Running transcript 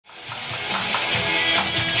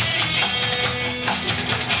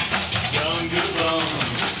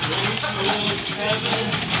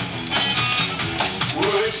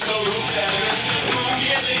Words 007. Who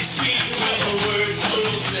can they speak when the words 007?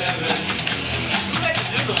 Who had to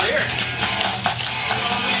do the lyrics? Some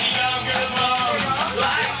of the younger ones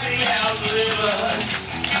likely outlive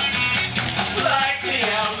us. Likely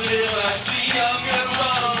outlive us. The younger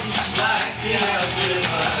ones likely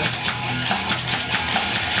outlive us.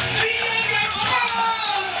 The younger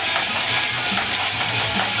ones!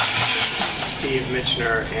 Steve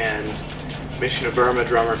Michener and Mission of Burma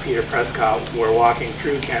drummer Peter Prescott were walking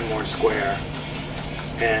through Kenmore Square,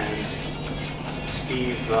 and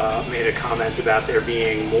Steve made a comment about there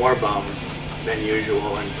being more bums than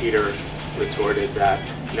usual, and Peter retorted that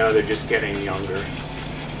no, they're just getting younger,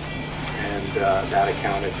 and that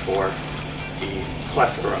accounted for the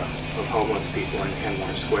plethora of homeless people in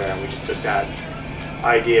Kenmore Square. And we just took that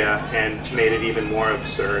idea and made it even more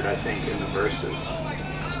absurd, I think, in the verses.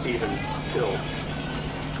 Steve and Bill.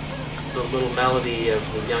 The little melody of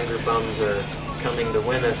the younger bums are coming to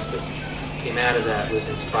win us that came out of that was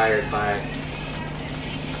inspired by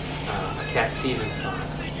a Cat Stevens song.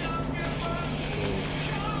 I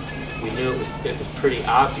mean, we knew it was pretty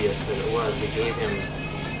obvious that it was. We gave him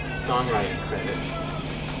songwriting credit.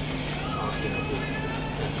 You know, we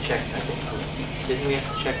checked, I think, didn't we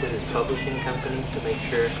have to check with his publishing company to make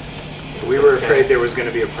sure? We were afraid there was going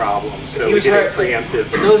to be a problem, so we did it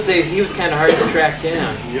preemptive. In those days, he was kind of hard to track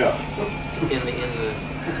down. Yeah. In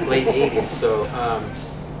the late '80s, so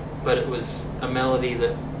but it was a melody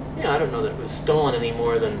that, you know, I don't know that it was stolen any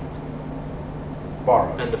more than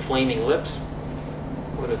Borrowed. and the Flaming Lips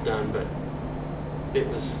would have done, but it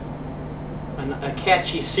was a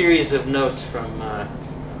catchy series of notes from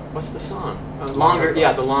what's the song? Longer,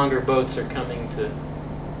 yeah, the longer boats are coming to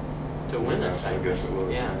win us. I guess it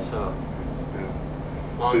was. Yeah, so yeah.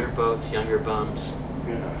 longer boats, younger bums.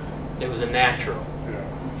 Yeah. It was a natural. Yeah.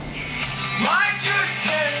 My good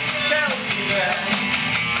sense tells me that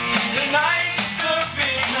tonight's the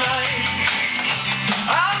big night.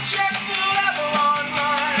 I'll check the level on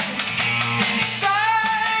my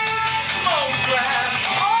side smoke grabs.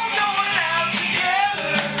 All going out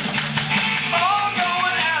together. All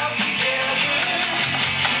going out together.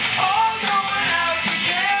 All going out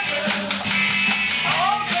together.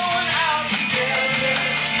 All going out together.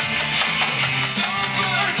 Some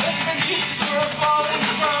birds and geese are falling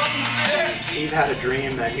from there. Steve had a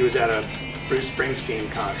dream that he was at a Bruce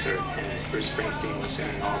Springsteen concert, and Bruce Springsteen was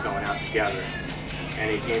singing All Going Out Together.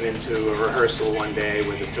 And he came into a rehearsal one day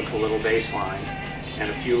with a simple little bass line and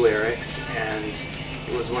a few lyrics, and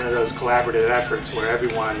it was one of those collaborative efforts where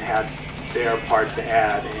everyone had their part to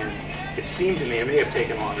add. And it seemed to me, it may have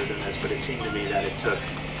taken longer than this, but it seemed to me that it took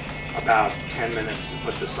about 10 minutes to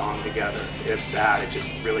put the song together. If that, it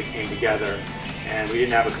just really came together. And we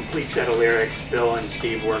didn't have a complete set of lyrics. Bill and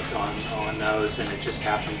Steve worked on those, and it just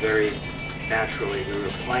happened very naturally. We were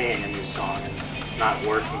playing a new song and not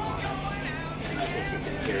working on it. And I think you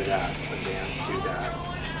can hear that when bands do that,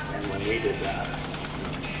 and when we did that.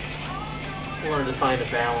 We wanted to find a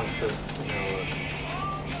balance of, you know,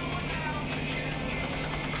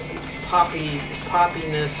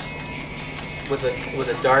 poppiness with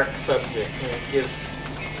a dark subject, and give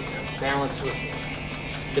balance with.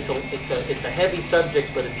 It's a heavy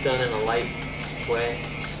subject, but it's done in a light way.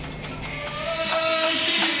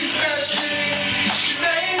 She's fetching, she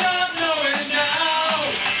may not know it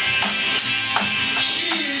now.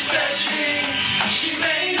 She's fetching, she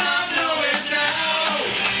may not know it now.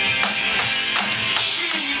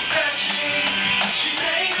 She's fetching, she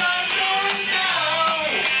may not know it now.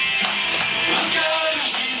 Look out if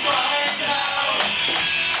she finds out.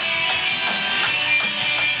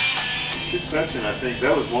 She's Fetching, I think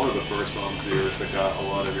that was one of the first songs of yours that got a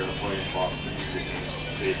lot of your play in Boston music.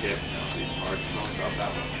 They hit these parts. Tell us about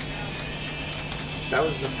that one. That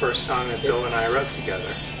was the first song that Bill and I wrote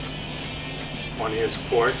together on his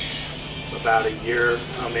porch about a year,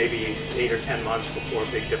 maybe 8 or 10 months before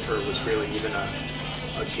Big Dipper was really even a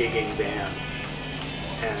gigging band.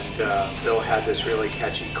 And Bill had this really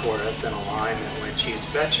catchy chorus and a line that went, "She's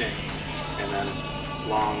fetching," and then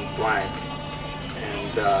long blank.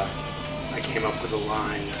 And I came up with a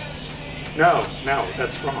line, no,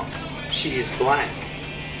 that's wrong. She's blank.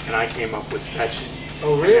 And I came up with fetching.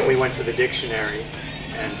 Oh, really? And we went to the dictionary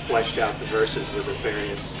and fleshed out the verses with the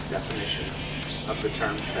various definitions of the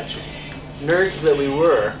term fetching. Nerds that we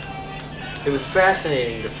were, it was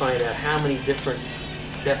fascinating to find out how many different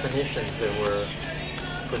definitions there were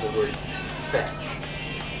for the word fetch.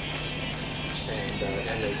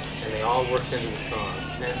 And they all worked into the song.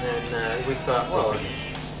 And then we thought, well,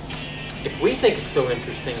 if we think it's so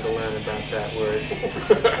interesting to learn about that word,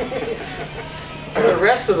 The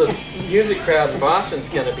rest of the music crowd in Boston's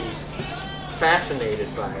going to be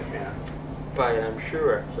fascinated by it. Yeah. By it, I'm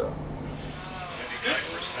sure. So.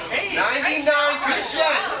 99%!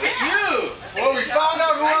 You! Well, we found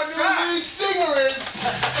out who our new lead singer is!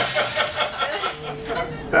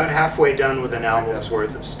 About halfway done with an album's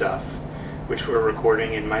worth of stuff, which we're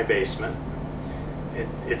recording in my basement.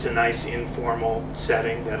 It's a nice informal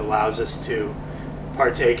setting that allows us to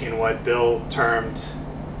partake in what Bill termed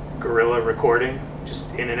guerrilla recording,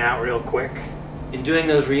 just in and out real quick. In doing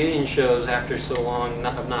those reunion shows after so long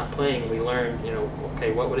of not playing, we learned, you know,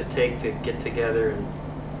 okay, what would it take to get together and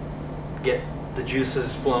get the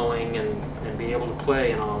juices flowing and be able to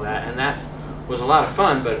play and all that. And that was a lot of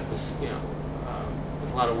fun, but it was, you know, it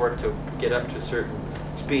was a lot of work to get up to a certain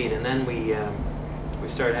speed. And then we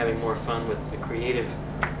started having more fun with the creative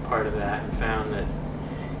part of that, and found that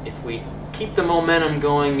if we keep the momentum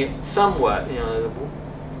going somewhat, you know,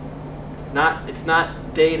 it's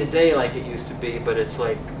not day to day like it used to be, but it's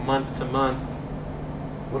like month to month,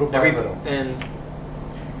 Little by little. and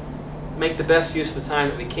make the best use of the time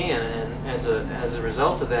that we can. And as a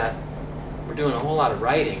result of that, we're doing a whole lot of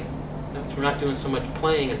writing. We're not doing so much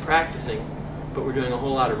playing and practicing, but we're doing a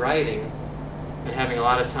whole lot of writing and having a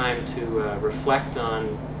lot of time to reflect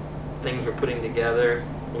on things we're putting together,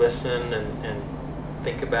 listen, and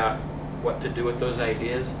think about what to do with those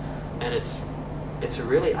ideas. And I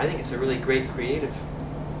think it's a really great creative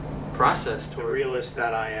process. The realist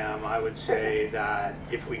that I am, I would say that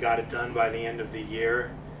if we got it done by the end of the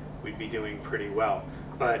year, we'd be doing pretty well.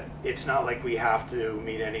 But it's not like we have to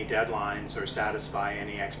meet any deadlines or satisfy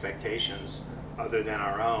any expectations other than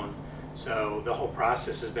our own. So the whole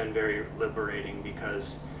process has been very liberating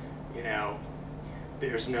because, you know,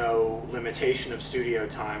 there's no limitation of studio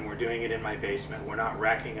time. We're doing it in my basement. We're not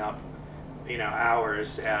racking up, you know,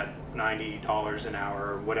 hours at $90 an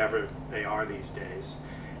hour or whatever they are these days.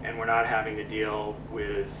 And we're not having to deal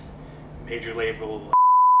with major label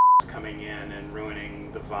coming in and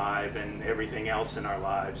ruining the vibe and everything else in our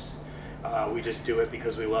lives. We just do it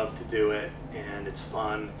because we love to do it, and it's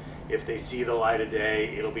fun. If they see the light of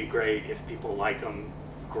day, it'll be great. If people like them,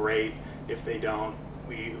 great. If they don't,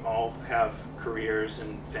 we all have careers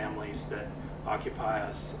and families that occupy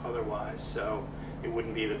us otherwise. So it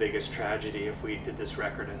wouldn't be the biggest tragedy if we did this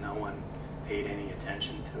record and no one paid any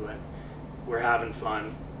attention to it. We're having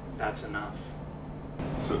fun. That's enough.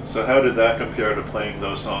 So how did that compare to playing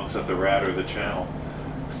those songs at the Rat or the Channel?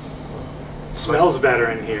 Smells better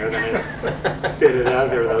in here than it did at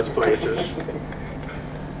either of those places.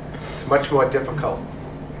 It's much more difficult.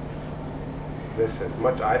 This is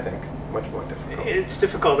I think, much more difficult. It's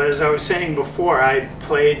difficult. As I was saying before, I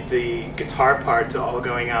played the guitar part to All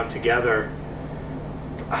Going Out Together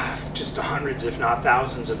just hundreds, if not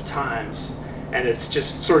thousands of times. And it's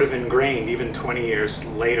just sort of ingrained. Even 20 years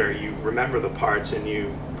later, you remember the parts and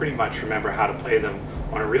you pretty much remember how to play them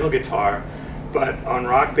on a real guitar. But on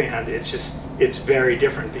Rock Band, it's very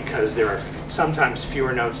different because there are sometimes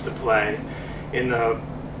fewer notes to play. In the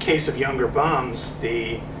case of Younger Bums,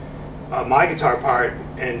 my guitar part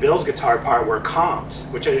and Bill's guitar part were comped,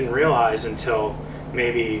 which I didn't realize until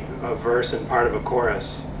maybe a verse and part of a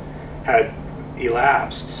chorus had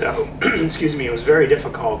elapsed. So, excuse me, it was very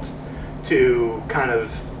difficult to kind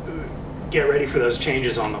of get ready for those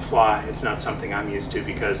changes on the fly. It's not something I'm used to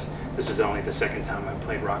because this is only the second time I've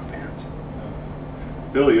played Rock Band.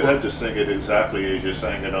 Bill, you had to sing it exactly as you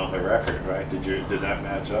sang it on the record, right? Did that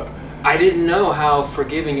match up? I didn't know how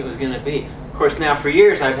forgiving it was going to be. Of course, now for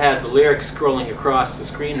years I've had the lyrics scrolling across the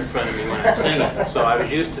screen in front of me when I'm singing, so I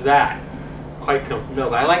was used to that. No,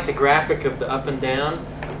 but I like the graphic of the up and down,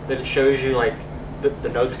 that it shows you like the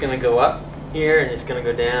note's going to go up here and it's going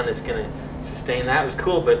to go down, it's going to sustain. That was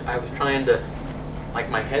cool, but I was trying to, like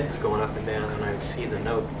my head was going up and down and I would see the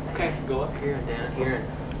note, okay, go up here and down here,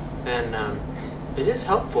 and it is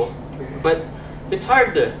helpful, but it's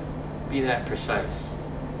hard to be that precise,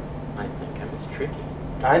 I think. I mean, it's tricky.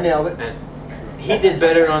 I nailed it. And he did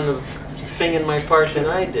better on the singing my part than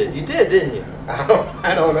I did. You did, didn't you?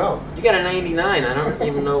 I don't know. You got a 99. I don't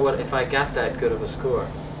even know if I got that good of a score.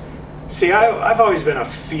 See, I've always been a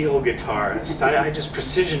feel guitarist. I just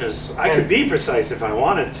I could be precise if I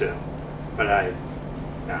wanted to, but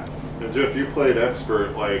yeah. And Jeff, you played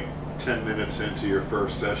expert like 10 minutes into your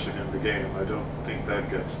first session in the game. I don't think that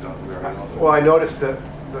gets done very often. Well, I noticed that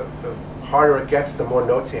the harder it gets, the more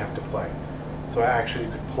notes you have to play. So I actually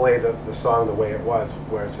could play the song the way it was,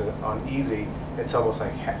 whereas on easy, it's almost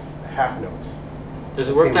like half notes. Does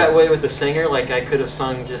it work that way with the singer? Like I could have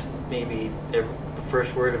sung just maybe the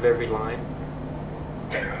first word of every line?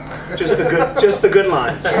 Just the good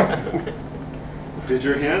lines. Did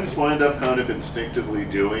your hands wind up kind of instinctively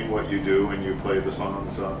doing what you do when you play the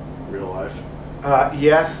songs real life?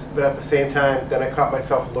 Yes, but at the same time, then I caught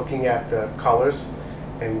myself looking at the colors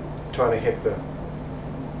and trying to hit the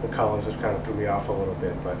colors, which kind of threw me off a little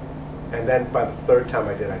bit. And then by the third time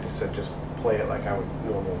I did, I just said, just play it like I would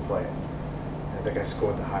normally play it. I think I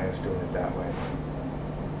scored the highest doing it that way.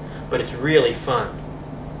 But it's really fun.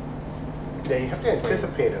 Yeah, you have to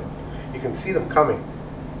anticipate them. You can see them coming.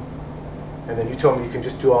 And then you told me you can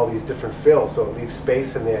just do all these different fills, so it leaves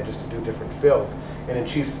space in there just to do different fills. And then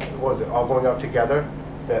she's, what was it, all going out together?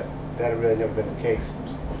 That had really never been the case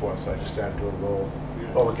before, so I just started doing rolls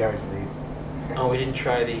over Gary's lead. Oh, we didn't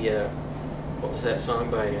try the, what was that song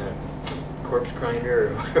by Corpse Grinder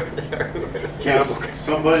or whatever they are? Yes,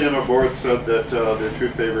 somebody on our board said that their two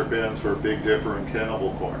favorite bands were Big Dipper and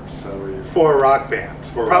Cannibal Corpse. How were you? For a rock band.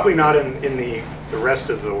 For Probably rock not in the rest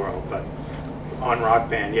of the world, but on Rock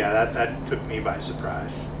Band, yeah, that took me by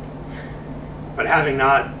surprise. But having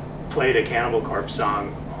not played a Cannibal Corpse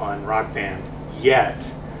song on Rock Band yet,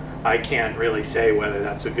 I can't really say whether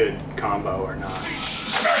that's a good combo or not.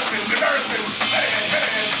 Embarrassing, embarrassing. Hey, hey,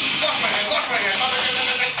 hey. Lost my hand, lost my hand.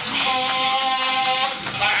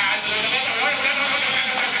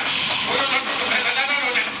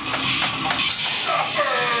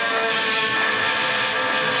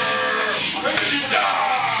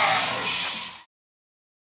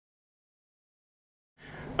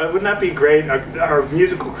 Wouldn't that be great? Our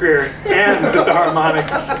musical career ends at the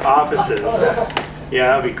Harmonix offices. Yeah,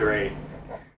 that would be great.